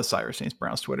checking out Osiris St.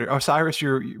 Brown's Twitter. Osiris,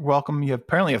 you're welcome. You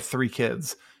apparently have 3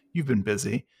 kids. You've been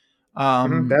busy.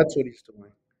 That's what he's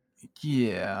doing.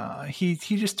 Yeah, he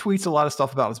just tweets a lot of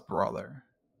stuff about his brother.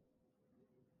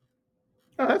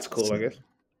 Oh, that's cool. I guess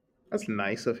that's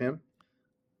nice of him.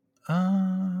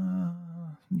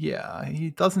 Yeah, he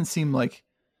doesn't seem like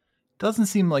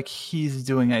he's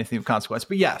doing anything of consequence.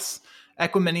 But yes,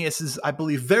 Equimenius is, I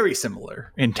believe, very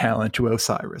similar in talent to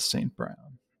Osiris St. Brown.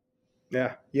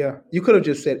 Yeah. You could have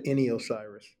just said any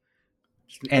Osiris.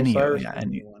 Any Osiris, yeah,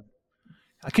 anyone.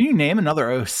 Can you name another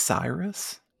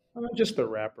Osiris? Just the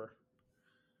rapper.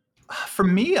 For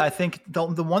me, I think the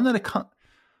one that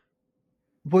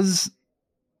was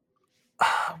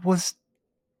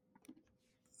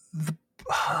the.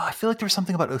 I feel like there was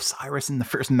something about Osiris in the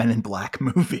first Men in Black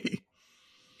movie.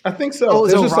 I think so. Oh,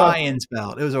 it was Orion's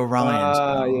belt. It was Orion's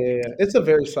belt. Yeah. It's a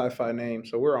very sci-fi name,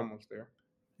 so we're almost there.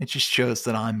 It just shows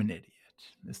that I'm an idiot.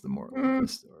 Is the moral of the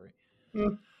story.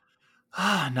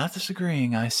 Not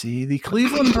disagreeing, I see. The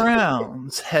Cleveland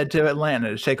Browns head to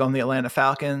Atlanta to take on the Atlanta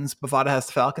Falcons. Bovada has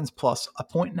the Falcons plus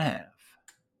 1.5.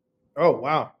 Oh,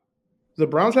 wow. The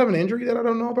Browns have an injury that I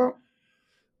don't know about?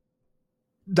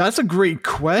 That's a great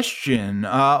question.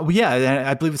 Yeah,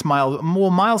 I believe it's Miles.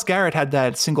 Well, Myles Garrett had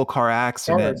that single car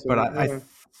accident, but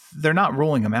they're not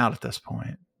ruling him out at this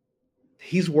point.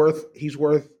 He's worth.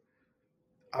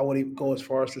 I would even go as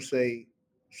far as to say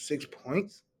 6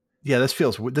 points. Yeah, this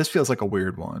feels like a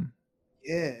weird one.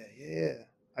 Yeah.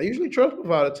 I usually trust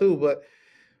Bovada too, but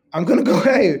I'm gonna go.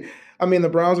 Hey, I mean the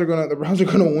Browns are gonna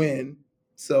win,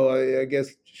 so I guess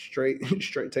straight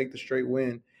take the straight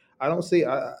win. I don't see.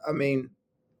 I mean,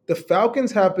 the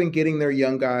Falcons have been getting their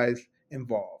young guys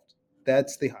involved.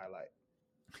 That's the highlight.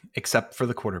 Except for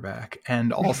the quarterback,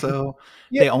 and also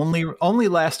they only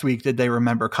last week did they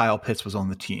remember Kyle Pitts was on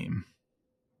the team.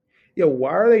 Yeah,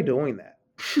 why are they doing that?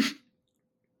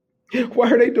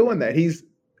 Why are they doing that? He's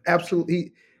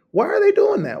absolutely. Why are they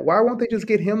doing that? Why won't they just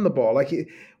get him the ball? Like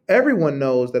everyone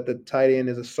knows that the tight end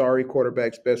is a sorry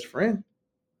quarterback's best friend.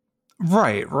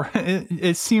 Right.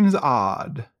 It seems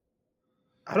odd.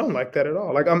 I don't like that at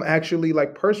all. Like I'm actually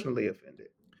personally offended.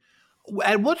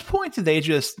 At what point do they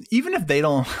just, even if they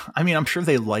don't? I mean, I'm sure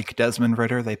they like Desmond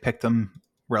Ridder. They picked him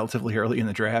relatively early in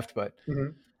the draft, but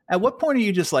at what point are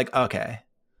you just like, okay,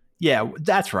 yeah,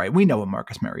 that's right. We know what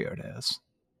Marcus Mariota is.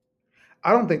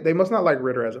 I don't think they must not like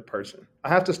Ridder as a person. I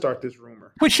have to start this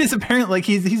rumor. Which is apparently like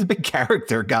he's a big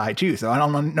character guy too. So I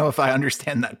don't know if I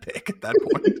understand that pick at that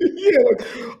point.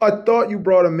 Yeah, I thought you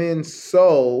brought him in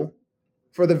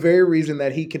for the very reason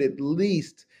that he could at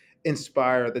least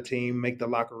inspire the team, make the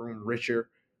locker room richer.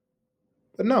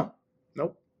 But nope.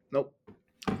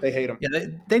 They hate him. Yeah,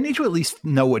 they need to at least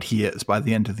know what he is by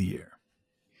the end of the year.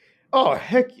 Oh,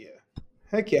 heck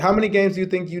yeah. How many games do you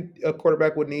think a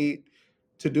quarterback would need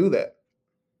to do that?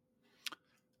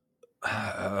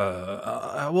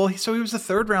 So he was a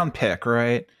 3rd round pick,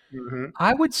 right? Mm-hmm.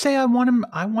 I would say I want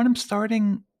him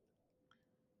starting.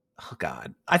 Oh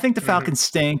God, I think the Falcons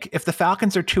stink. If the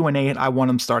Falcons are 2-8, I want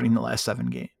him starting the last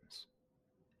 7 games.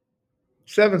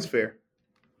 7's fair.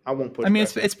 I won't push I mean,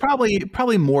 back. it's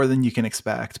probably more than you can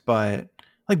expect, but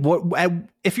like what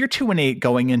if you're 2-8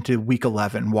 going into week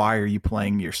 11, why are you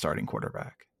playing your starting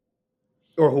quarterback?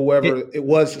 Or whoever it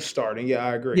was starting. Yeah,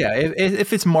 I agree. Yeah,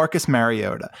 if it's Marcus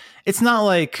Mariota, it's not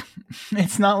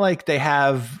like they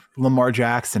have Lamar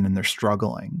Jackson and they're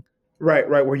struggling. Right,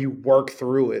 where you work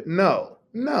through it. No.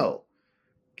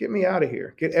 Get me out of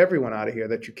here. Get everyone out of here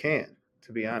that you can,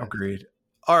 to be honest. Agreed.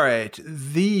 All right.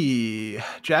 The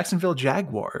Jacksonville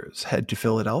Jaguars head to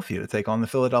Philadelphia to take on the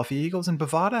Philadelphia Eagles, and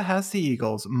Bovada has the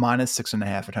Eagles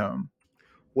 -6.5 at home.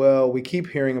 Well, we keep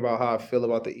hearing about how I feel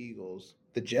about the Eagles.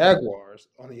 The Jaguars,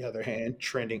 on the other hand,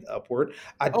 trending upward.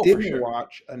 I didn't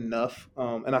watch enough,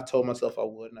 and I told myself I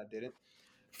would, and I didn't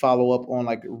follow up on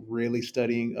like really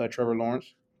studying Trevor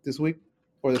Lawrence this week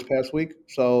or this past week.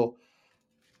 So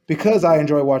because I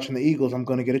enjoy watching the Eagles, I'm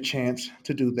going to get a chance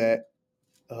to do that.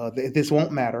 This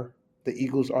won't matter. The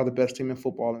Eagles are the best team in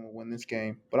football and will win this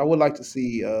game. But I would like to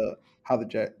see how the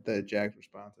Jags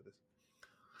respond to this.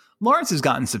 Lawrence has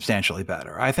gotten substantially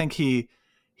better. I think he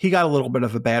got a little bit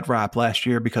of a bad rap last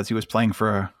year because he was playing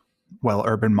for,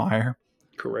 Urban Meyer.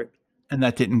 Correct. And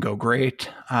that didn't go great.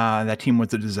 That team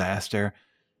was a disaster.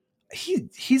 He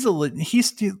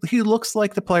looks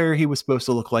like the player he was supposed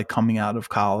to look like coming out of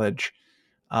college.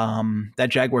 That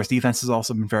Jaguars defense has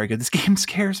also been very good. This game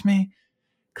scares me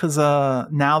because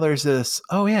now there's this,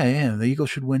 the Eagles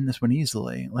should win this one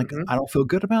easily. Like, I don't feel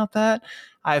good about that.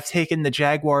 I've taken the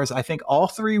Jaguars, I think, all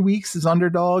 3 weeks as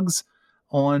underdogs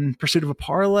on Pursuit of a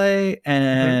Parlay,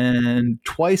 and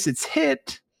twice it's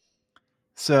hit.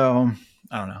 So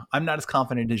I don't know. I'm not as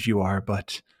confident as you are,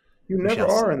 but you never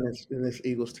are in this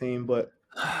Eagles team. But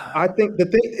I think the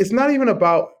thing, it's not even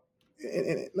about.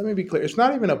 And let me be clear. It's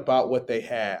not even about what they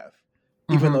have,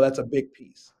 even though that's a big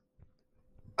piece.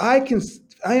 I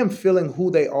am feeling who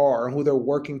they are and who they're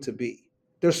working to be.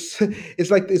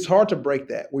 It's hard to break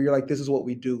that where you're like, this is what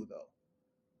we do though.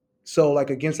 So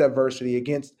like against adversity,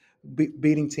 against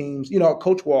beating teams,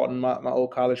 Coach Walton, my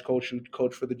old college coach who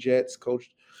coached for the Jets,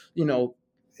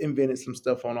 invented some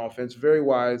stuff on offense, very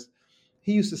wise.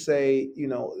 He used to say,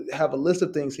 have a list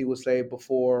of things he would say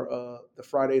before the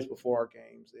Fridays before our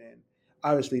games. And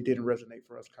obviously it didn't resonate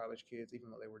for us college kids, even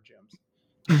though they were gems,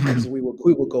 because we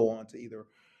would go on to either,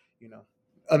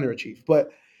 underachieve.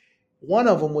 But one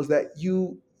of them was that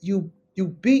you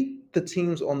beat the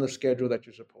teams on the schedule that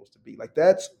you're supposed to beat. Like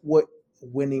that's what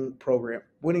winning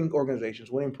organizations,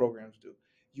 winning programs do.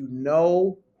 You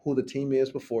know who the team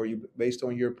is before you based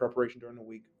on your preparation during the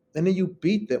week. And then you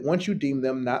beat them. Once you deem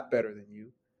them not better than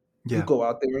you, you go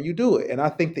out there and you do it. And I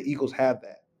think the Eagles have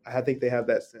that. I think they have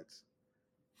that sense.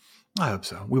 I hope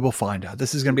so. We will find out.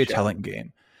 This is going to be a telling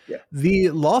game. Yeah.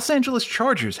 The Los Angeles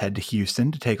Chargers head to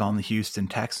Houston to take on the Houston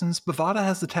Texans. Bovada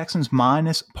has the Texans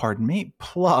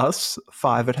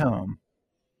 +5 at home.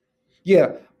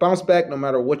 Yeah, bounce back no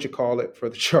matter what you call it for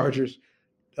the Chargers.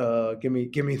 Give me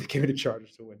the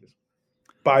Chargers to win this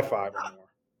by 5 or more.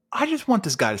 I just want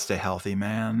this guy to stay healthy,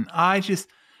 man. I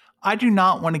do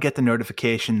not want to get the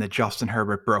notification that Justin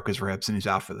Herbert broke his ribs and he's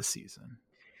out for the season.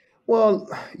 Well,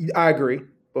 I agree.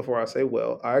 Before I say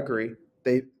I agree.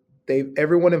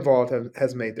 Everyone involved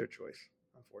has made their choice,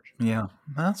 unfortunately. Yeah,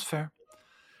 that's fair.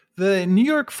 The New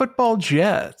York Football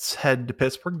Jets head to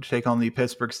Pittsburgh to take on the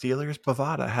Pittsburgh Steelers.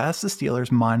 Bovada has the Steelers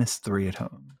 -3 at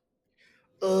home.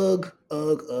 Ugh.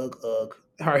 All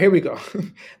right, here we go.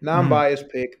 Non-biased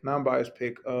pick. Damn,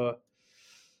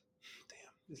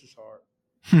 this is hard.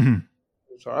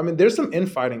 It's hard. I mean, there's some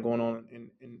infighting going on in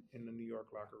the New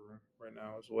York locker room right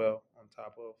now as well, on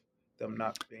top of them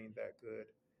not being that good.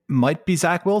 Might be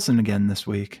Zach Wilson again this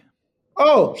week.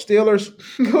 Oh, Steelers.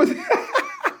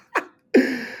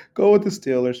 Go with the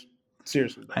Steelers.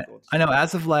 Seriously. I know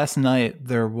as of last night,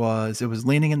 it was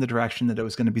leaning in the direction that it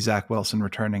was going to be Zach Wilson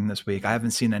returning this week. I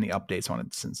haven't seen any updates on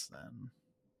it since then.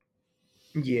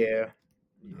 Yeah.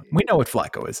 We know what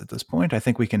Flacco is at this point. I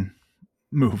think we can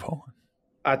move on.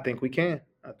 I think we can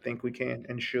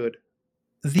and should.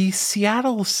 The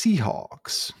Seattle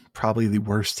Seahawks, probably the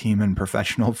worst team in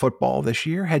professional football this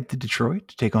year, head to Detroit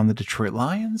to take on the Detroit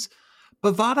Lions.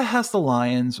 Bovada has the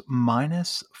Lions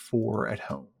 -4 at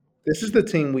home. This is the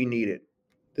team we needed.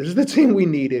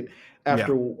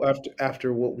 After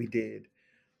what we did,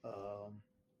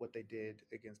 what they did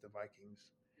against the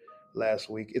Vikings last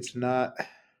week. It's not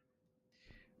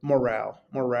morale,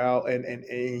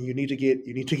 and you need to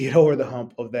get over the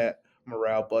hump of that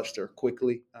morale buster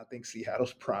quickly. I think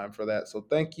Seattle's prime for that. So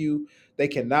thank you. They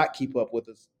cannot keep up with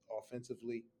us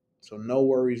offensively, so no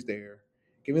worries there.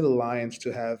 Give me the Lions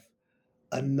to have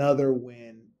another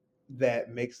win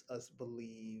that makes us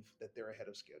believe that they're ahead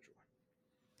of schedule.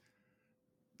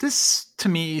 This, to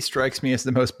me, strikes me as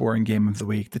the most boring game of the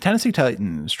week. The Tennessee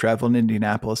Titans travel to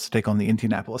Indianapolis to take on the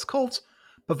Indianapolis Colts.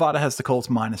 Bovada has the Colts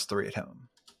 -3 at home.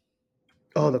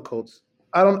 Oh, the Colts.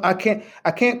 I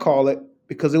can't call it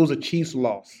because it was a Chiefs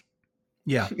loss.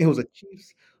 Yeah. It was a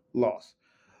Chiefs loss.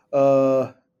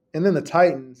 And then the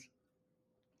Titans,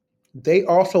 they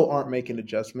also aren't making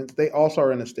adjustments. They also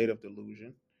are in a state of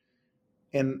delusion.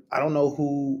 And I don't know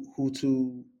who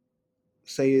to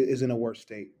say is in a worse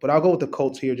state. But I'll go with the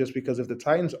Colts here just because if the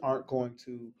Titans aren't going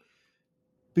to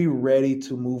be ready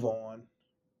to move on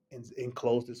and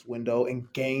close this window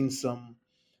and gain some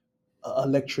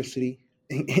electricity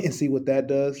and see what that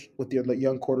does with your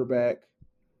young quarterback,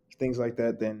 things like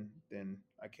that, then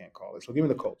I can't call it. So give me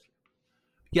the Colts.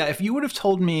 Yeah, if you would have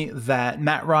told me that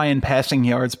Matt Ryan passing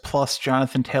yards plus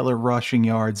Jonathan Taylor rushing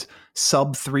yards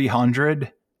sub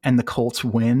 300 and the Colts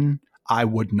win, I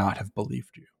would not have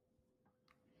believed you.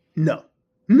 No.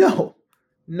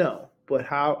 But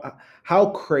how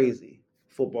crazy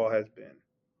football has been,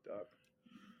 Doug.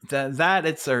 That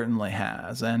it certainly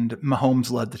has. And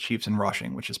Mahomes led the Chiefs in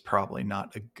rushing, which is probably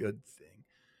not a good thing.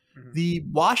 Mm-hmm. The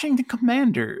Washington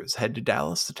Commanders head to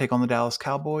Dallas to take on the Dallas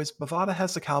Cowboys. Bovada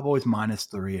has the Cowboys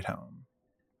 -3 at home.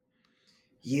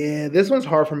 Yeah, this one's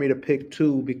hard for me to pick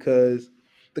too because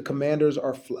the Commanders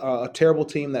are a terrible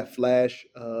team that flash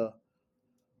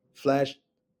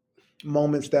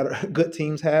moments that good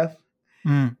teams have,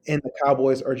 and the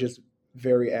Cowboys are just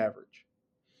very average.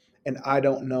 And I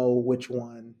don't know which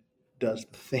one does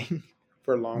the thing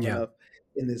for long enough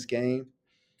in this game.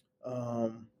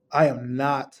 I am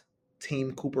not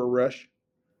Team Cooper Rush.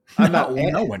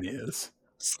 No one is.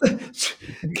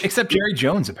 Except Jerry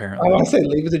Jones, apparently. I want to say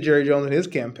leave it to Jerry Jones and his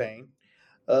campaign.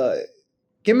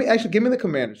 Give me the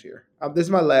Commanders here. This is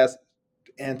my last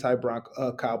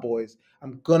anti-Bronco Cowboys.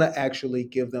 I'm gonna actually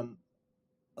give them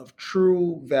a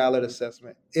true valid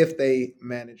assessment if they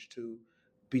manage to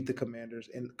beat the Commanders,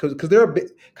 and because they're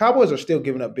Cowboys are still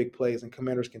giving up big plays, and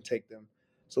Commanders can take them.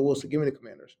 So we'll see. Give me the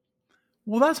Commanders.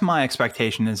 Well, that's my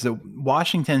expectation, is that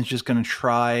Washington's just going to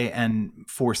try and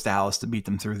force Dallas to beat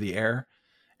them through the air.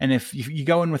 And if you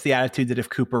go in with the attitude that if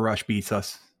Cooper Rush beats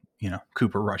us,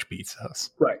 Cooper Rush beats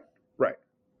us. Right.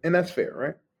 And that's fair,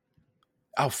 right?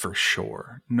 Oh, for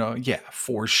sure. No, yeah,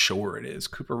 for sure it is.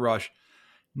 Cooper Rush,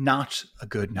 not a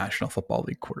good National Football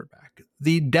League quarterback.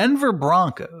 The Denver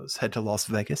Broncos head to Las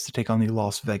Vegas to take on the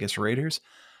Las Vegas Raiders.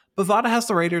 Bovada has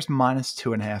the Raiders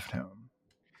 -2.5 at home.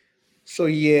 So,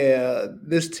 yeah,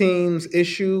 this team's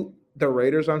issue, the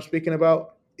Raiders I'm speaking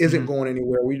about, isn't going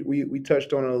anywhere. We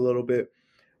touched on it a little bit.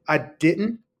 I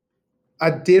did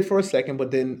for a second,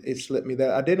 but then it slipped me that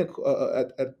I didn't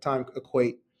at the time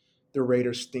equate the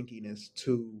Raiders' stinkiness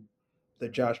to the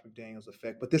Josh McDaniels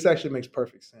effect. But this actually makes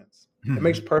perfect sense. It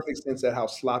makes perfect sense at how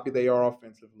sloppy they are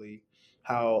offensively,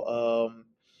 how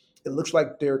it looks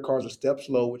like Derek Carr's a step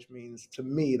slow, which means to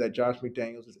me that Josh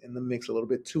McDaniels is in the mix a little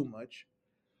bit too much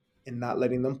and not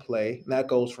letting them play. And that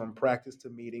goes from practice to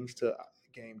meetings to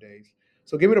game days.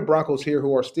 So give me the Broncos here,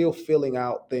 who are still filling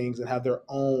out things and have their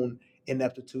own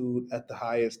ineptitude at the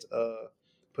highest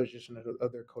position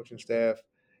of their coaching staff.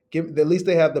 At least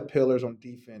they have the pillars on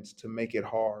defense to make it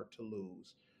hard to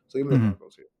lose. So give me the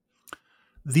Broncos here.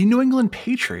 The New England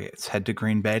Patriots head to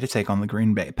Green Bay to take on the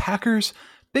Green Bay Packers.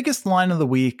 Biggest line of the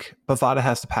week, Bovada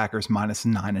has the Packers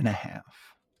 -9.5.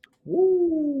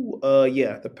 Woo!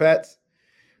 Yeah, the Pats,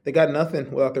 they got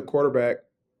nothing without their quarterback.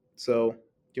 So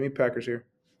give me Packers here.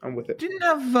 I'm with it. Didn't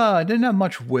have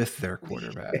much with their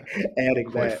quarterback. Adding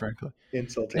quite that frankly.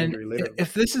 Insult to injury later.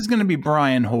 If this is going to be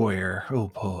Brian Hoyer, oh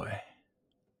boy.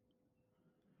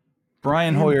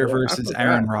 Brian Hoyer versus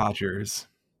Aaron Rodgers.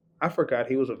 I forgot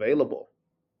he was available.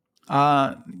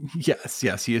 Yes,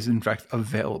 he is in fact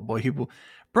available.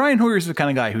 Brian Hoyer is the kind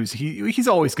of guy he's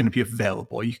always going to be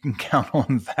available. You can count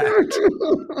on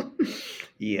that.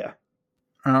 Yeah.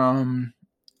 And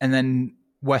then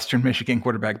Western Michigan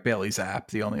quarterback Bailey Zapp,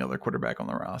 the only other quarterback on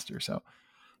the roster. So,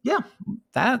 yeah,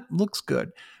 that looks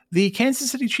good. The Kansas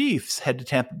City Chiefs head to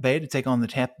Tampa Bay to take on the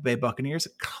Tampa Bay Buccaneers.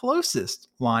 Closest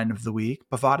line of the week.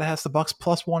 Bovada has the Bucs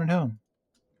 +1 at home.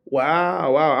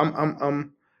 Wow.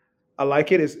 I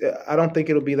like it. I don't think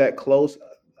it'll be that close.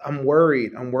 I'm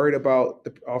worried. I'm worried about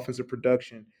the offensive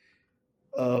production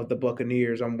of the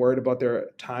Buccaneers. I'm worried about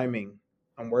their timing.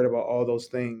 I'm worried about all those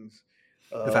things.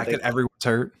 The fact that everyone's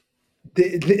hurt.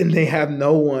 And they have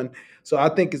no one. So I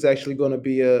think it's actually going to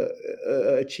be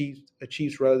a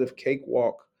Chiefs relative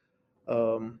cakewalk.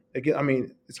 Again, I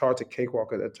mean, it's hard to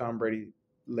cakewalk at a Tom Brady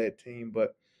led team,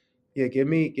 but yeah, give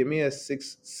me a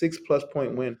six plus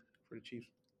point win for the Chiefs.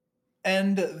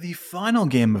 And the final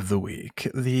game of the week,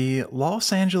 the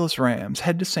Los Angeles Rams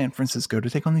head to San Francisco to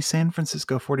take on the San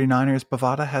Francisco 49ers.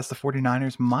 Bovada has the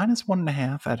 49ers minus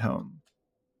 1.5 at home.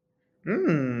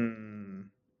 -1.5.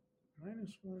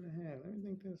 Let me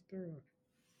think this through.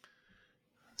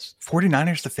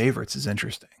 49ers the favorites is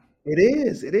interesting. It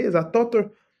is. It is. I thought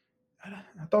the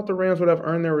Rams would have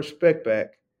earned their respect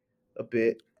back a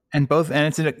bit. And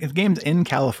it's a game's in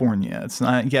California. It's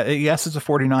not. Yes, it's a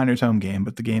 49ers home game,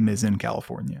 but the game is in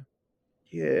California.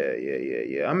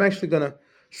 Yeah. I'm actually gonna.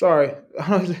 Sorry,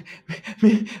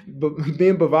 me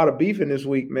and Bovada beefing this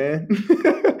week, man.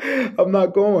 I'm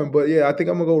not going, but yeah, I think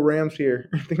I'm gonna go Rams here.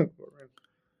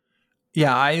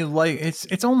 Yeah, I like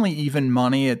it's only even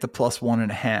money at the plus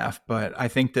 1.5, but I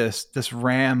think this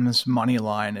Rams money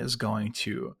line is going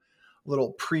to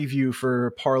little preview for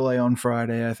parlay on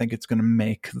Friday. I think it's going to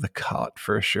make the cut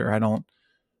for sure. I don't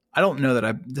know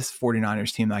that this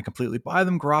 49ers team that I completely buy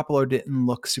them. Garoppolo didn't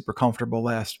look super comfortable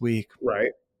last week.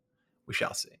 Right. We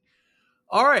shall see.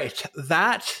 All right,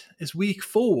 that is week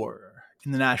 4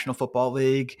 in the National Football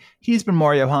League. He's been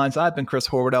Mario Hines. I've been Chris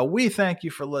Horwedel. We thank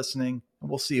you for listening, and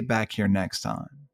we'll see you back here next time.